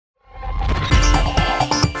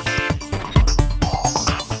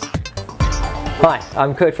Hi,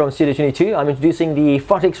 I'm Kurt from Studio 22. I'm introducing the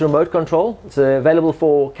Phottix remote control. It's available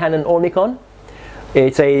for Canon or Nikon.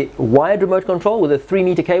 It's a wired remote control with a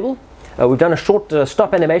 3-meter cable. We've done a short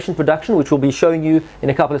stop animation production which we'll be showing you in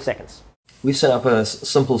a couple of seconds. We've set up a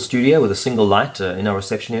simple studio with a single light in our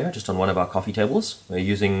reception area, just on one of our coffee tables. We're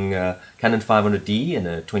using Canon 500D and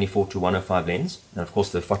a 24-105 lens, and of course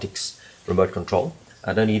the Phottix remote control.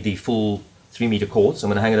 I don't need the full 3-meter cord, so I'm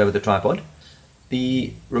going to hang it over the tripod.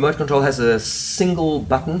 The remote control has a single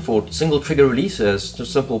button for single trigger release. A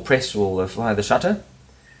simple press will fire the shutter.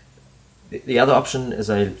 The other option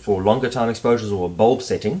is for longer time exposures or a bulb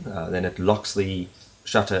setting. Then it locks the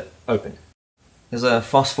shutter open. Here's a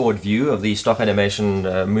fast forward view of the stop animation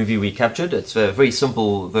movie we captured. It's a very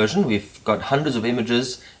simple version. We've got hundreds of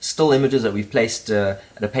images, still images that we've placed at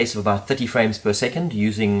a pace of about 30 frames per second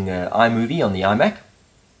using iMovie on the iMac.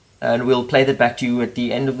 And we'll play that back to you at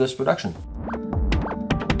the end of this production.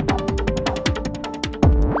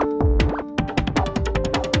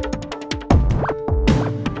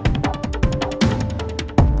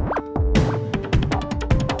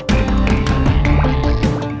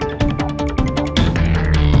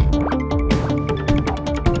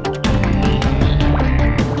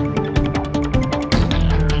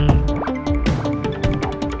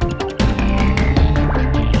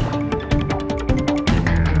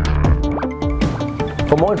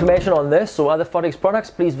 For more information on this or other Phottix products,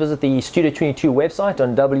 please visit the Studio 22 website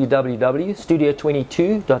on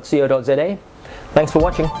www.studio22.co.za. Thanks for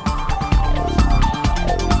watching.